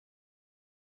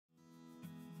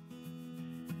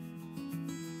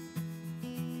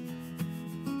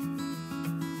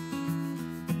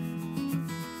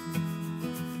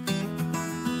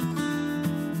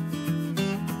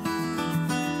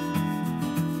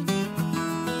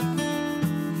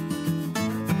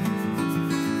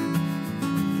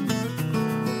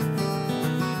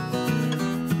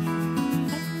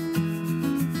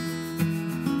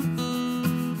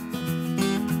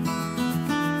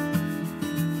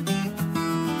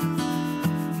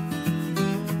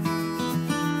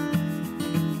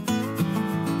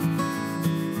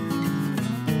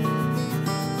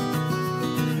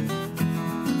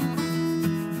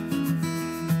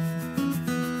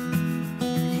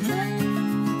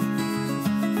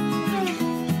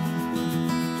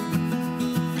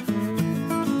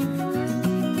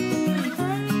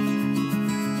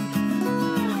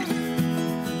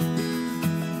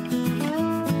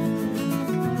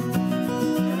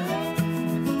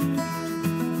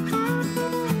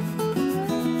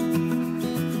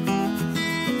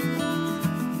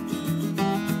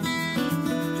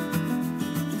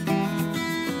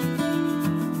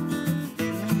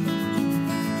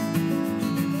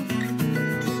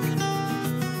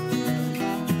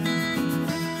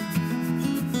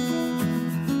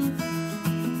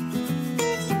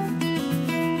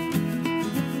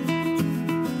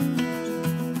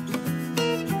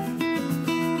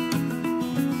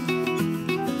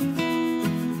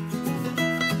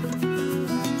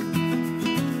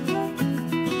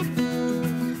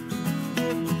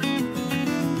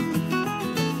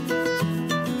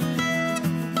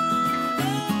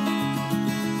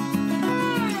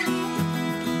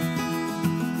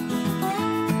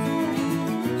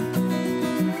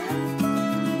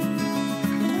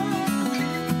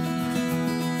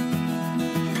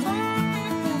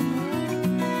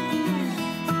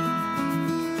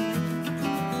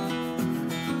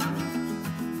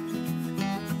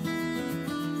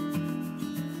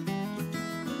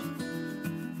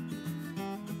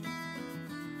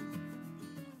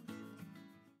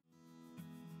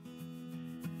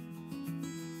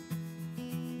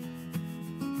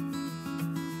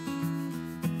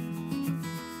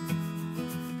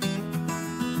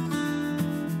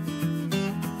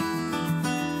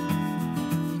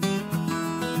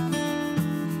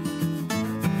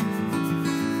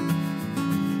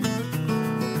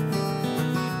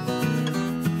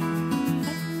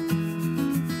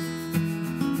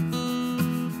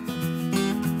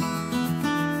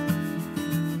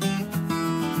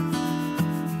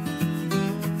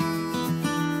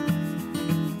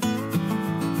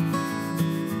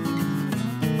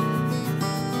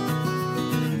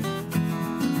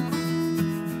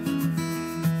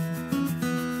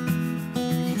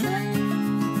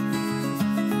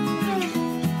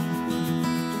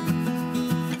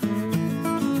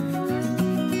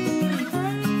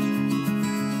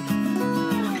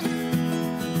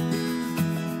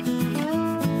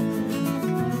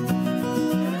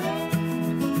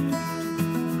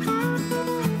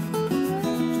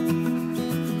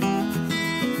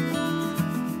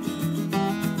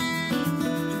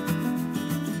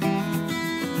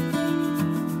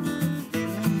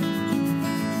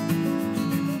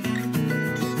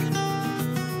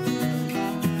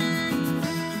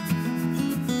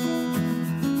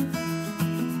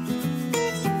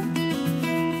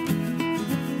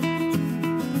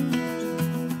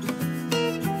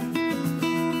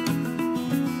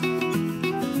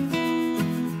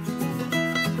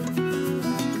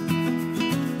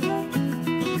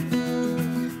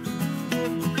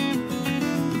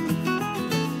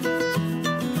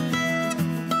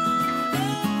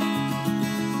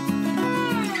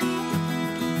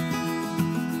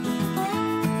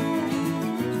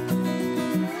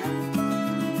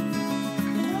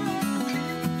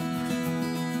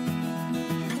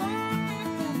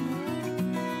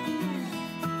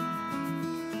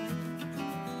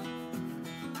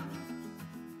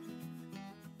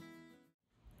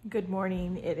Good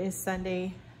morning. It is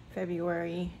Sunday,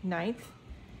 February 9th.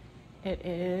 It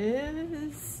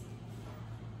is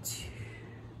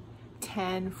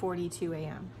 10:42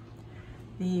 a.m.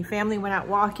 The family went out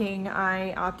walking.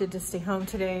 I opted to stay home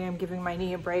today. I'm giving my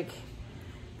knee a break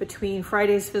between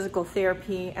Friday's physical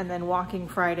therapy and then walking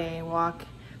Friday,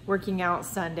 working out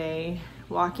Sunday,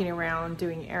 walking around,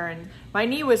 doing errands. My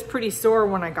knee was pretty sore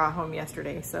when I got home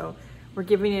yesterday, so we're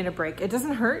giving it a break. It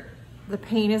doesn't hurt. The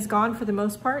pain is gone for the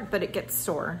most part, but it gets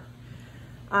sore.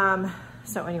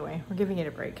 So anyway, we're giving it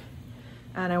a break.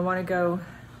 And I want to go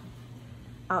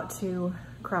out to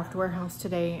Craft Warehouse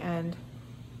today, and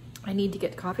I need to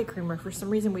get coffee creamer. For some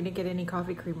reason, we didn't get any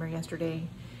coffee creamer yesterday,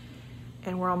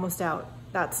 and we're almost out.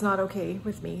 That's not okay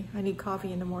with me. I need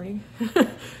coffee in the morning.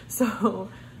 So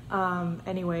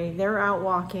anyway, they're out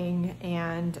walking,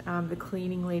 and the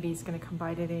cleaning lady's gonna come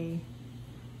by today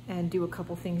and do a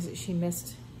couple things that she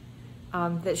missed,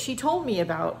 that she told me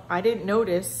about. I didn't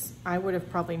notice. I would have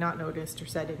probably not noticed or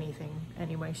said anything.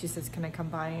 Anyway, she says, can I come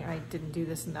by? I didn't do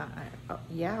this and that. Oh,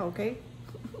 yeah, okay.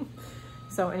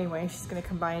 So anyway, she's gonna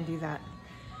come by and do that.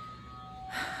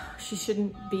 She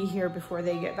shouldn't be here before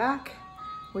they get back,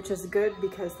 which is good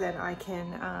because then I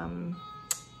can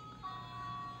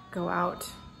go out.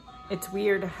 It's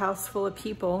weird, a house full of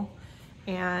people,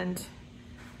 and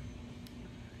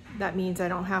that means I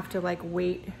don't have to like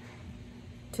wait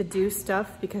to do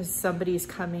stuff because somebody's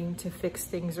coming to fix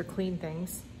things or clean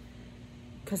things,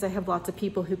 because I have lots of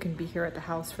people who can be here at the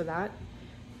house for that.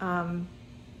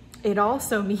 It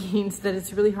also means that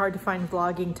it's really hard to find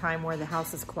vlogging time where the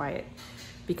house is quiet,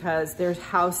 because their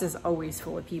house is always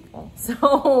full of people.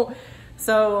 So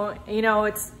you know,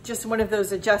 it's just one of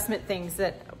those adjustment things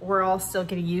that we're all still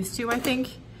getting used to, I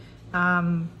think.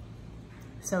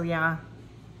 So yeah,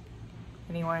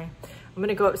 anyway, I'm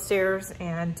gonna go upstairs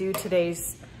and do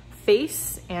today's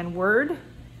face and word.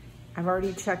 I've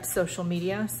already checked social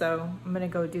media, so I'm gonna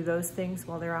go do those things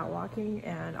while they're out walking,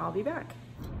 and I'll be back.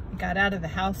 I got out of the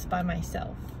house by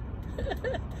myself.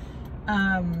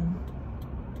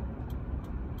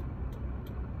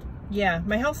 Yeah,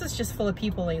 my house is just full of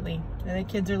people lately. And the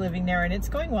kids are living there, and it's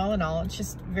going well and all. It's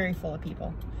just very full of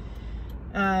people.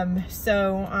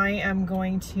 So I am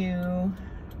going to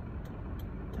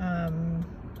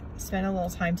spend a little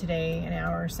time today, an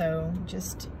hour or so,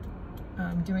 just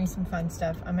doing some fun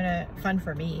stuff. Fun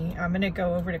for me. I'm gonna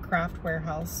go over to Craft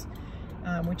Warehouse,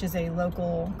 which is a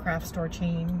local craft store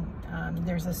chain.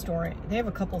 There's a store, they have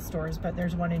a couple stores, but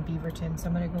there's one in Beaverton, so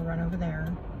I'm gonna go run over there.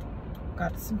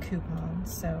 Got some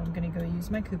coupons, so I'm gonna go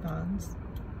use my coupons,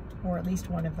 or at least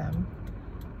one of them,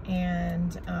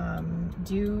 and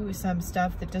do some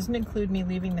stuff that doesn't include me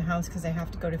leaving the house because I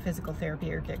have to go to physical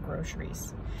therapy or get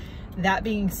groceries. That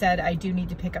being said, I do need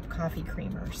to pick up coffee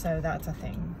creamer, so that's a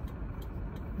thing,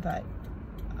 but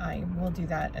I will do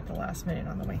that at the last minute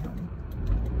on the way home.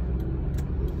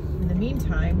 In the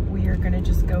meantime, we are gonna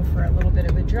just go for a little bit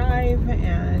of a drive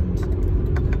and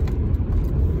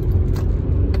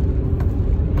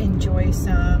enjoy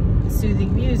some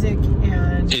soothing music.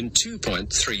 And in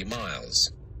 2.3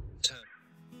 miles.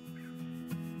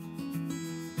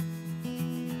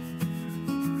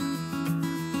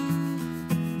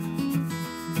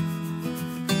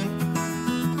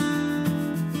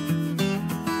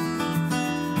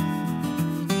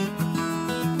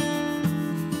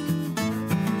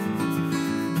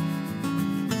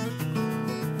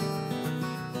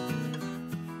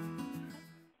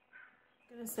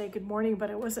 Say good morning,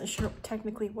 but I wasn't sure it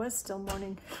technically was still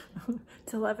morning.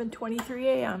 It's 11:23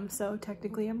 a.m. so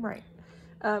technically I'm right.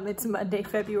 It's Monday,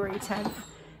 February 10th,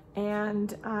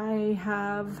 and I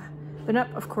have been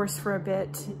up, of course, for a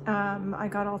bit. I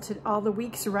got all the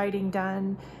week's writing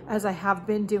done, as I have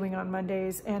been doing on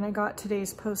Mondays, and I got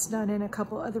today's post done and a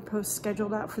couple other posts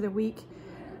scheduled out for the week.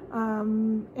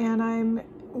 And I'm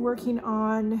working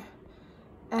on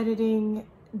editing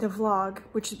the vlog,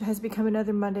 which has become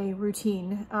another Monday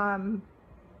routine.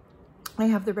 I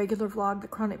have the regular vlog, the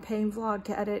chronic pain vlog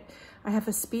to edit. I have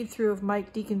a speed through of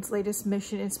Mike Deacon's latest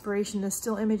mission inspiration, the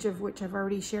still image of which I've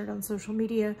already shared on social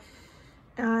media.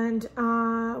 And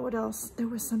what else? There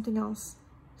was something else.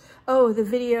 Oh, the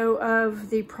video of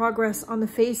the progress on the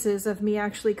faces, of me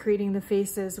actually creating the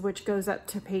faces, which goes up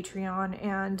to Patreon,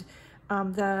 and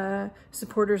the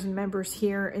supporters and members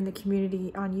here in the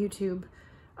community on YouTube.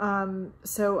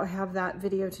 So I have that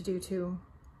video to do too,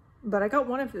 but I got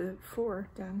one of the 4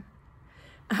 done.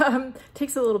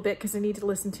 Takes a little bit because I need to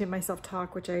listen to myself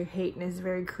talk, which I hate and is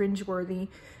very cringeworthy.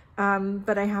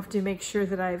 But I have to make sure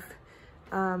that I've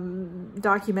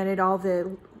documented all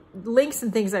the links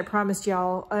and things I promised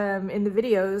y'all in the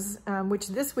videos, which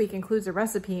this week includes a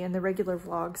recipe and the regular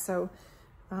vlog. So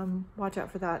watch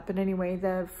out for that. But anyway,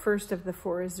 the first of the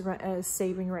 4 is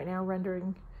saving right now,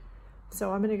 rendering.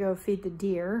 So I'm gonna go feed the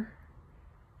deer,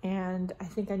 and I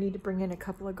think I need to bring in a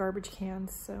couple of garbage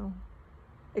cans. So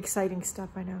exciting stuff,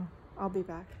 I know. I'll be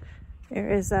back.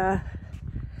 There is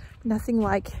nothing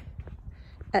like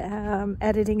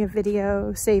editing a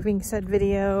video, saving said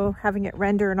video, having it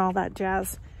render and all that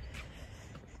jazz.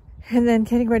 And then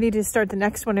getting ready to start the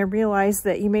next one and realize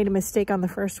that you made a mistake on the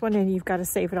first one and you've got to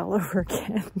save it all over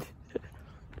again.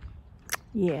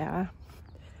 Yeah.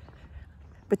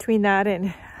 Between that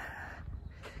and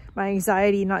my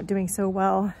anxiety not doing so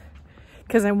well,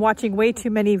 because I'm watching way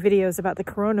too many videos about the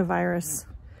coronavirus.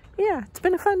 Yeah, it's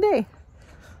been a fun day.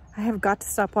 I have got to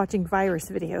stop watching virus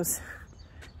videos.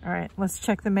 All right, let's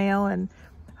check the mail and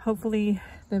hopefully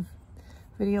the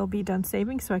video will be done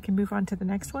saving so I can move on to the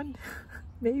next one.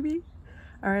 Maybe.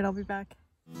 All right, I'll be back.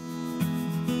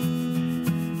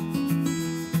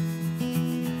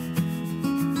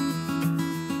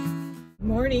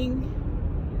 Morning.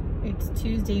 It's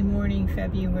Tuesday morning,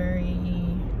 February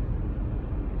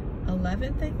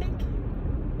 11th, I think.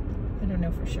 I don't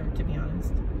know for sure, to be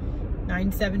honest.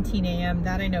 9:17 a.m.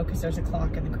 That I know because there's a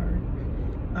clock in the car.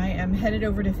 I am headed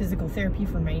over to physical therapy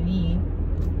for my knee.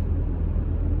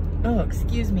 Oh,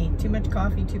 excuse me. Too much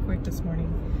coffee too quick this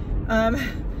morning.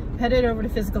 Headed over to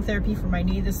physical therapy for my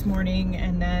knee this morning,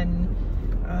 and then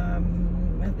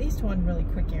at least one really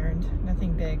quick errand.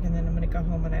 Nothing big. And then I'm going to go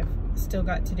home, and I've still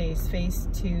got today's face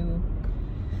to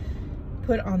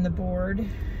put on the board,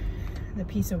 the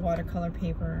piece of watercolor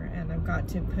paper, and I've got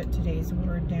to put today's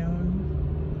word down.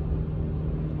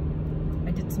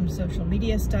 I did some social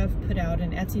media stuff, put out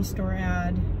an Etsy store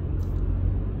ad.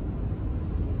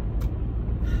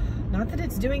 Not that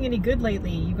it's doing any good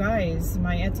lately, you guys.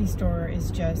 My Etsy store is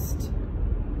just,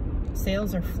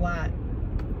 sales are flat.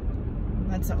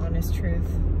 That's the honest truth.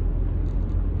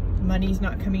 Money's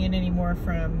not coming in anymore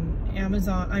from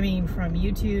from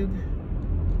YouTube.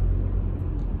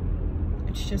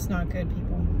 It's just not good,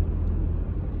 people.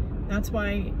 That's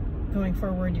why going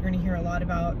forward, you're going to hear a lot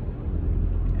about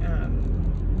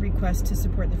requests to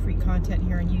support the free content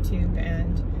here on YouTube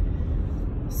and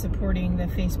supporting the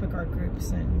Facebook art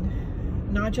groups,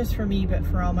 and not just for me, but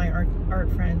for all my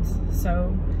art friends.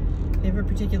 So if you have a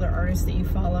particular artist that you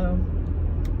follow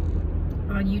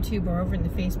on YouTube or over in the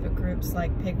Facebook groups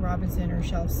like Peg Robinson or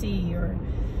Shel C or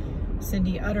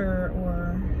Cindy Utter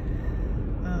or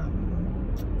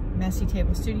Messy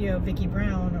Table Studio, Vicki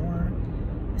Brown, or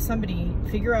somebody,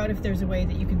 figure out if there's a way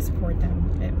that you can support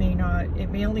them. It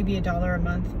may only be $1 a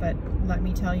month, but let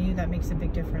me tell you, that makes a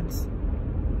big difference.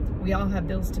 We all have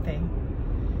bills to pay.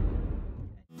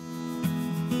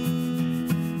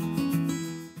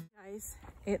 Guys,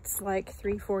 it's like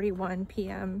 3:41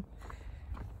 p.m.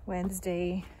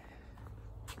 Wednesday,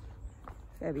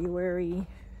 February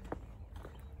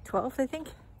 12th, I think.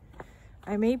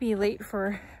 I may be late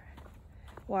for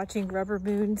watching Rubber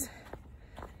Moon's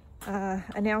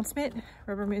announcement.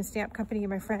 Rubber Moon Stamp Company and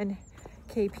my friend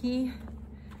KP.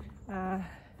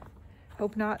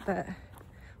 Hope not, but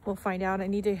we'll find out. I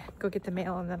need to go get the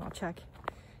mail and then I'll check.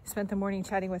 Spent the morning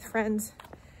chatting with friends,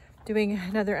 doing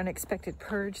another unexpected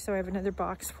purge. So I have another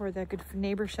box for the Good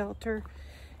Neighbor Shelter,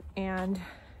 and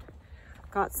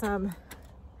got some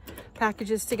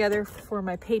packages together for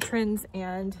my patrons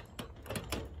and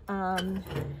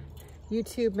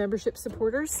YouTube membership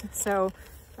supporters. So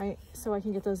I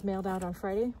can get those mailed out on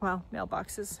Friday. Well,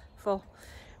 mailbox is full.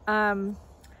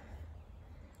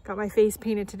 Got my face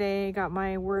painted today, got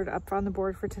my word up on the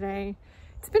board for today.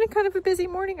 It's been a kind of a busy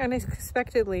morning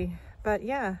unexpectedly, but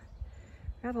yeah,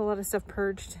 got a lot of stuff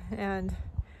purged and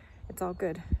it's all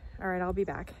good. All right, I'll be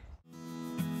back.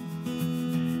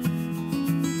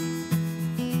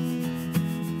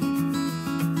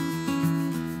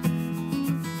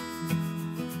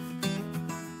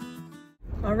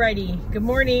 Alrighty, good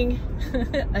morning.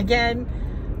 Again,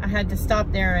 I had to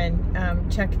stop there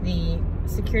and check the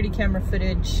security camera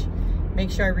footage,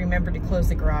 make sure I remember to close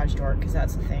the garage door, because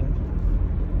that's the thing.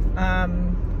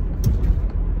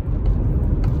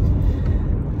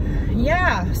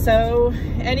 Yeah, so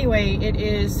anyway, it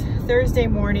is Thursday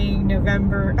morning,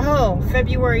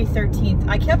 February 13th.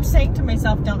 I kept saying to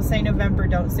myself, don't say November,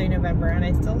 and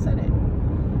I still said it.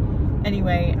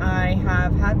 Anyway, I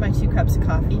have had my 2 cups of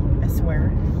coffee, I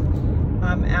swear.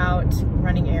 I'm out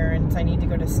running errands. I need to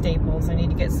go to Staples. I need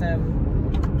to get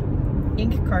some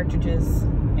ink cartridges,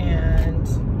 and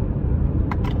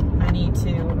I need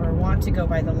to, or want to, go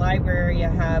by the library. I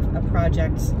have a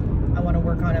project I want to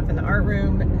work on up in the art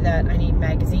room that I need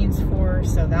magazines for,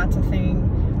 so that's a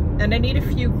thing. And I need a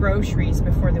few groceries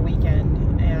before the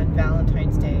weekend and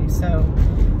Valentine's Day. So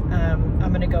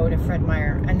I'm gonna go to Fred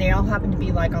Meyer, and they all happen to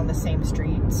be like on the same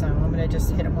street, so I'm gonna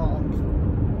just hit them all.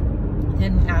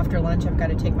 Then after lunch, I've got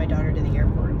to take my daughter to the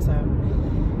airport, so,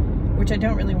 which I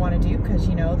don't really want to do because,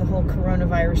 you know, the whole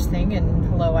coronavirus thing, and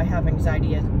hello, I have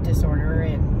anxiety disorder,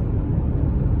 and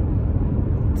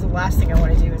it's the last thing I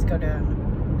want to do is go to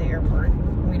the airport.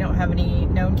 We don't have any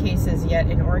known cases yet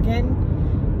in Oregon.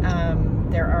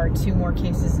 There are 2 more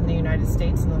cases in the United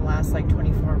States in the last like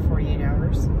 24 or 48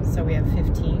 hours. So we have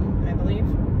 15, I believe.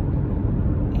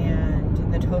 And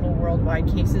the total worldwide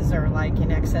cases are like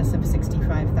in excess of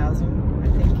 65,000, I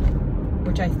think,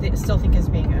 which I still think is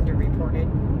being underreported.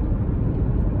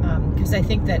 Because I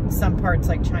think that some parts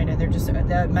like China, they're just,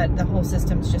 the whole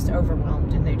system's just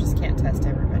overwhelmed and they just can't test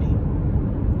everybody.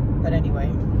 But anyway,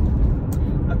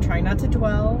 I'm trying not to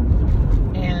dwell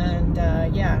and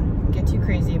yeah, get too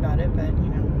crazy about it, but you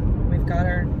know, we've got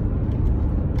our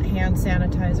hand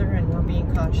sanitizer and we're being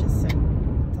cautious,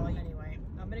 and that's all. Anyway,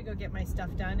 I'm gonna go get my stuff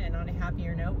done, and on a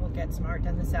happier note, we'll get some art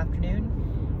done this afternoon,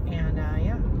 and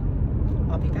yeah,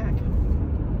 I'll be back.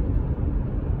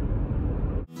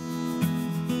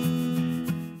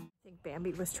 I think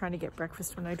Bambi was trying to get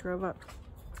breakfast when I drove up,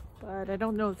 but I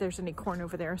don't know if there's any corn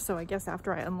over there, so I guess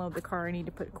after I unload the car I need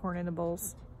to put corn in the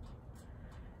bowls.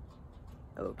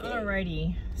 Okay.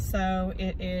 Alrighty, so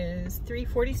it is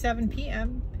 3:47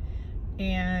 p.m.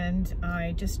 and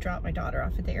I just dropped my daughter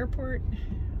off at the airport.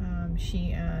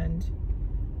 She and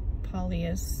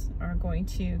Paulius are going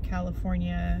to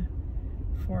California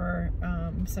for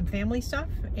some family stuff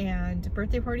and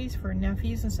birthday parties for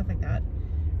nephews and stuff like that.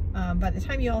 By the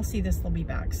time you all see this, they'll be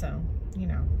back, so, you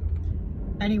know.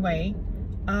 Anyway,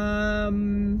 I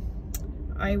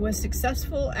was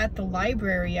successful at the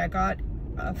library. I got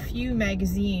a few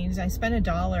magazines. I spent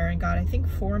 $1 and got, I think,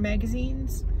 4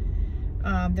 magazines.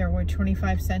 There were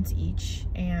 25 cents each,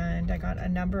 and I got a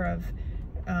number of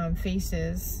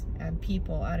faces and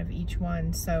people out of each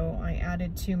one, so I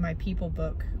added to my people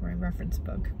book, my reference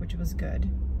book, which was good.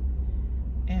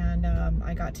 And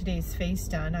I got today's face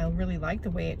done. I really like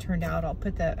the way it turned out. I'll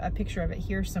put a picture of it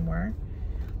here somewhere.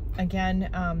 Again,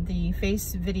 the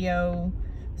face video,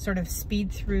 sort of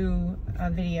speed through a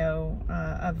video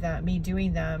of that, me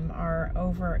doing them, are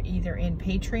over either in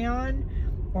Patreon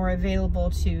or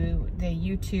available to the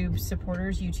YouTube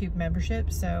supporters, YouTube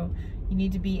membership. So you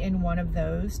need to be in one of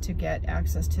those to get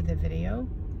access to the video.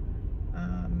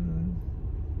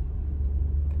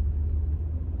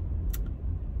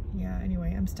 Yeah,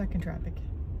 anyway, I'm stuck in traffic.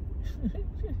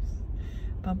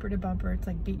 Bumper to bumper. It's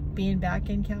like being back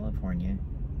in California.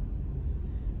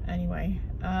 Anyway,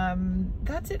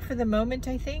 that's it for the moment,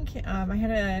 I think. I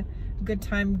had a good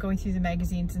time going through the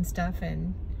magazines and stuff,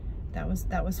 and that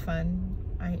was fun.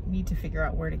 I need to figure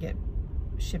out where to get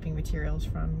shipping materials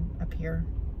from up here.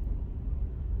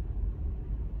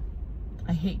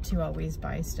 I hate to always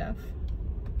buy stuff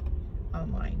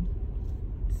online,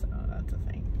 so that's a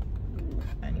thing.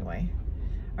 Anyway,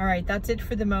 all right, that's it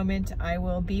for the moment. I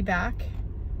will be back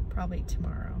probably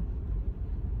tomorrow.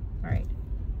 All right.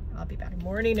 I'll be back. Good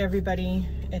morning, everybody.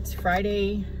 It's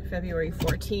Friday, February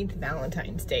 14th,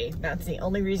 Valentine's Day. That's the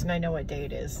only reason I know what day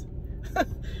it is.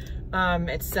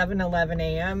 It's 7:11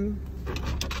 a.m.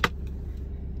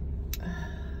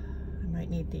 I might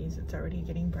need these. It's already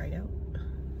getting bright out.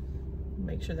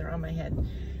 Make sure they're on my head.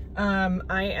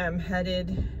 I am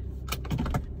headed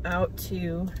out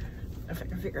to, if I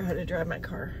can figure out how to drive my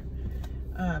car.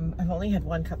 I've only had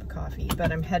 1 cup of coffee,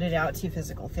 but I'm headed out to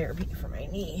physical therapy for my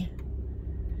knee.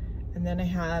 And then I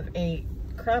have a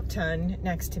crap ton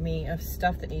next to me of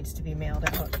stuff that needs to be mailed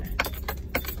out.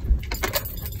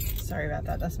 Sorry about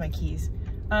that, that's my keys.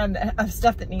 Of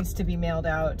stuff that needs to be mailed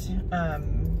out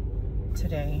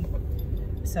today.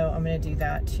 So I'm gonna do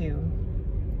that too,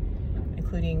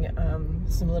 including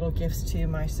some little gifts to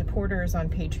my supporters on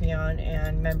Patreon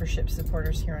and membership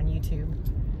supporters here on YouTube.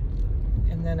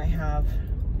 And then I have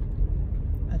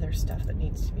other stuff that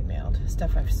needs to be mailed,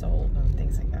 stuff I've sold and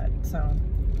things like that. So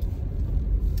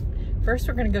first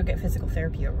we're gonna go get physical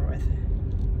therapy over with.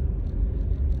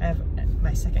 I have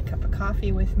my 2nd cup of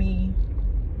coffee with me.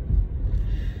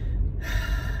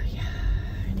 Yeah,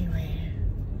 anyway,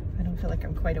 I don't feel like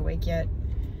I'm quite awake yet.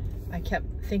 I kept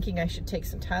thinking I should take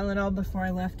some Tylenol before I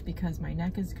left because my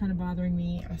neck is kind of bothering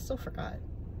me. I still forgot.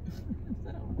 So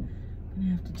I'm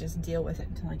gonna have to just deal with it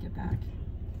until I get back.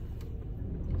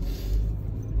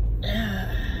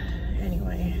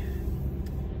 Anyway,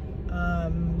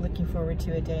 looking forward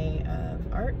to a day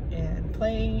of art and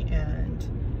play and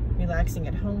relaxing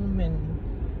at home, and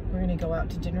we're gonna go out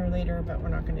to dinner later, but we're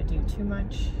not gonna do too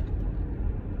much.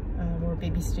 We're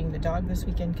babysitting the dog this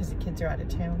weekend because the kids are out of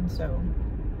town, so,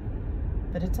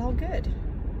 but it's all good.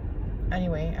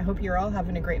 anyway, I hope you're all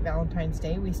having a great Valentine's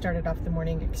Day. We started off the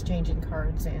morning exchanging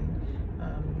cards and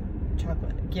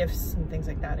chocolate gifts and things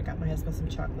like that. I got my husband some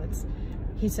chocolates.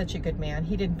 He's such a good man.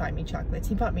 He didn't buy me chocolates.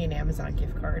 He bought me an Amazon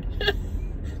gift card.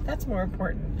 That's more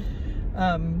important.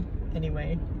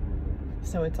 Anyway,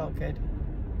 so it's all good.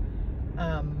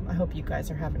 I hope you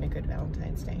guys are having a good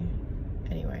Valentine's Day.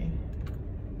 Anyway,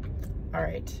 all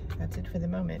right, that's it for the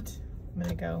moment. I'm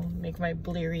gonna go make my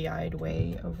bleary-eyed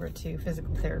way over to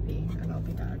physical therapy and I'll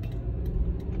be back.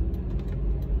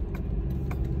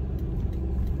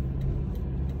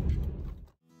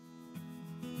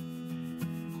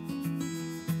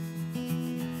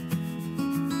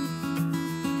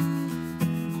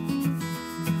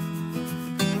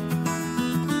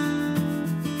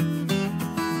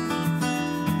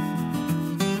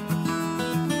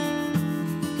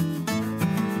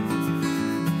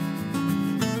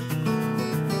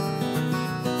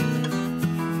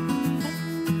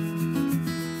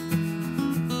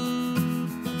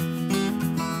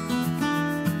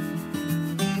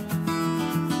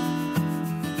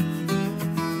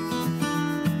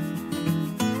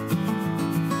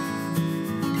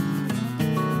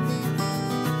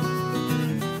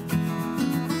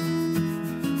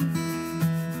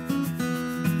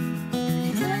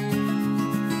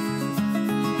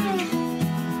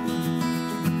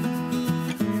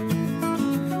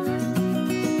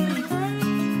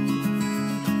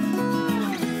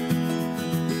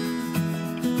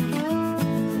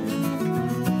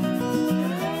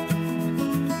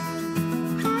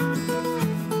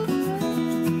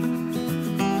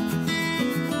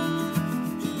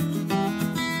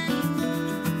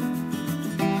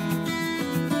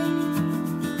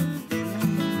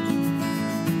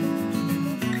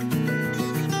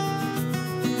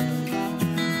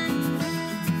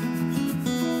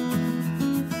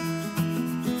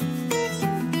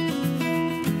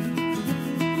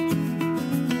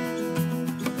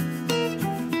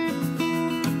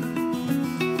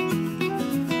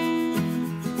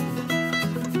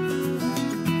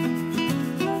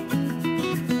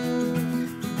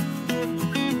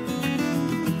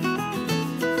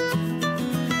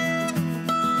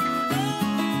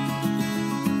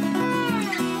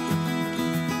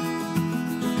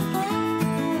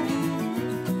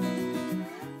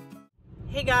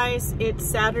 Hey guys, it's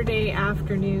Saturday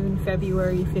afternoon,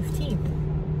 February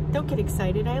 15th. Don't get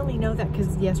excited, I only know that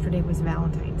because yesterday was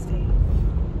Valentine's Day.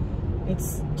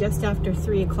 It's just after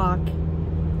 3 o'clock.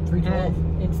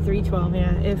 3:12. It's 3:12,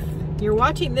 yeah. If you're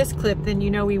watching this clip, then you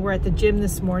know we were at the gym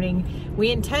this morning. We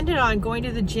intended on going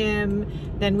to the gym,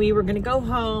 then we were gonna go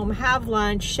home, have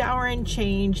lunch, shower and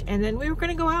change, and then we were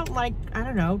gonna go out and, like, I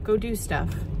don't know, go do stuff.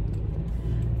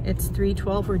 It's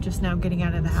 3:12, we're just now getting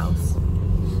out of the house.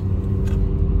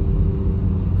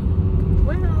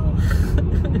 Well,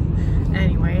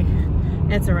 anyway,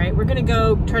 it's all right. We're gonna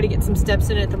go try to get some steps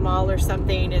in at the mall or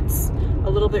something. It's a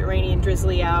little bit rainy and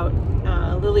drizzly out.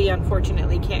 Lily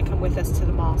unfortunately can't come with us to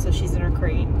the mall, so she's in her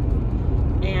crate.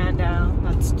 And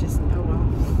that's just, oh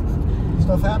well.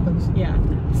 Stuff happens. Yeah,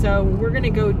 so we're gonna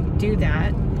go do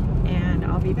that and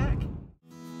I'll be back.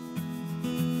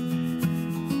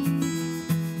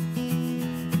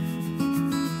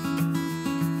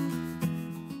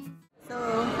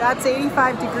 That's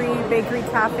 85 Degree Bakery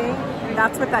Cafe.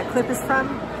 That's what that clip is from.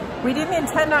 We didn't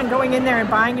intend on going in there and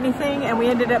buying anything, and we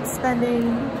ended up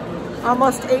spending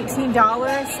almost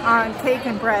 $18 on cake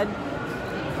and bread.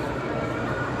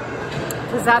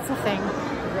 Because that's a thing.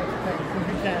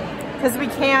 Because we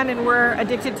can, and we're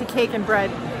addicted to cake and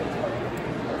bread.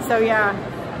 So yeah.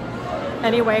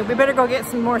 Anyway, we better go get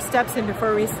some more steps in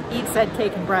before we eat said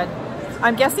cake and bread.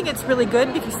 I'm guessing it's really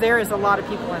good because there is a lot of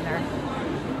people in there.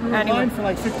 We were in line for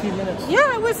like 15 minutes.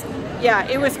 Yeah,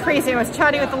 it was crazy. I was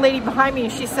chatting with the lady behind me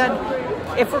and she said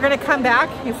if we're gonna come back,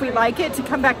 if we like it, to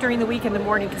come back during the week in the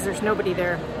morning because there's nobody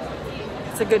there.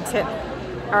 It's a good tip.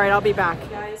 All right, I'll be back.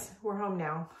 Guys, we're home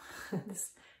now.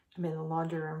 I'm in the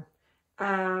laundry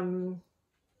room.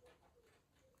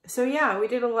 So yeah, we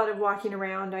did a lot of walking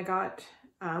around. I got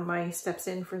my steps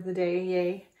in for the day,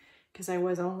 yay, because I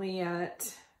was only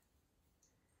at,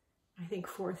 I think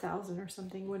 4,000 or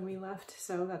something when we left.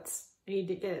 So I need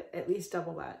to get at least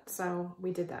double that. So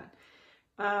we did that.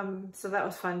 So that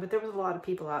was fun, but there was a lot of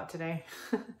people out today.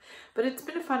 But it's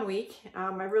been a fun week.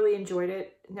 I really enjoyed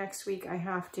it. Next week I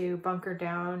have to bunker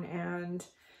down and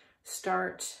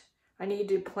I need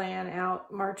to plan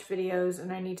out March videos,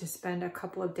 and I need to spend a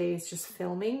couple of days just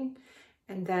filming,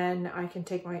 and then I can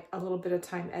take a little bit of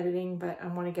time editing, but I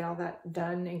want to get all that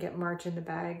done and get March in the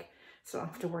bag so I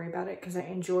don't have to worry about it, because I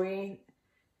enjoy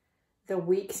the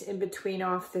weeks in between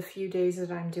off the few days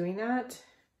that I'm doing that,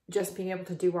 just being able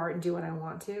to do art and do what I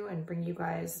want to and bring you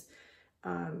guys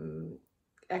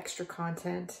extra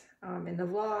content in the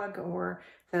vlog, or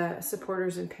the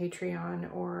supporters in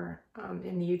Patreon, or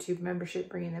in the YouTube membership,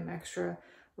 bringing them extra,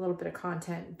 a little bit of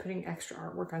content, putting extra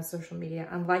artwork on social media.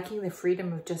 I'm liking the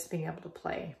freedom of just being able to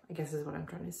play, I guess is what I'm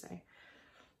trying to say.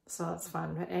 So that's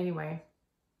fun. But anyway,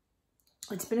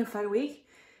 it's been a fun week.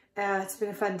 It's been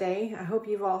a fun day. I hope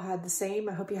you've all had the same.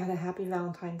 I hope you had a happy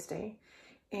Valentine's Day.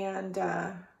 And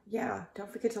yeah,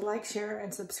 don't forget to like, share,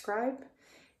 and subscribe.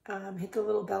 Hit the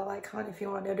little bell icon if you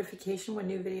want notification when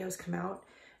new videos come out.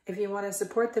 If you want to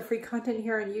support the free content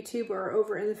here on YouTube or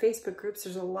over in the Facebook groups,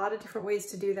 there's a lot of different ways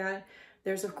to do that.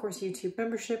 There's, of course, YouTube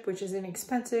membership, which is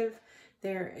inexpensive.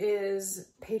 There is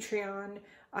Patreon.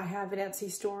 I have an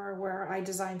Etsy store where I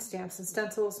design stamps and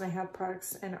stencils, and I have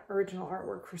products and original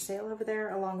artwork for sale over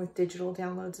there, along with digital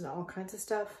downloads and all kinds of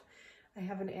stuff. I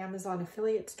have an Amazon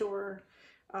affiliate store.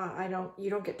 You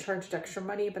don't get charged extra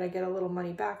money, but I get a little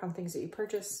money back on things that you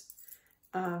purchase.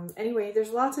 Anyway, there's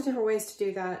lots of different ways to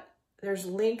do that. There's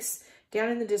links down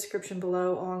in the description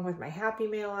below, along with my Happy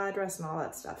Mail address and all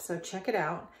that stuff. So check it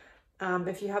out.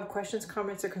 If you have questions,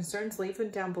 comments, or concerns, leave them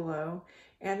down below.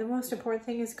 And the most important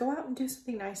thing is go out and do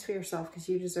something nice for yourself, because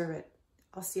you deserve it.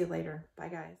 I'll see you later. Bye,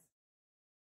 guys.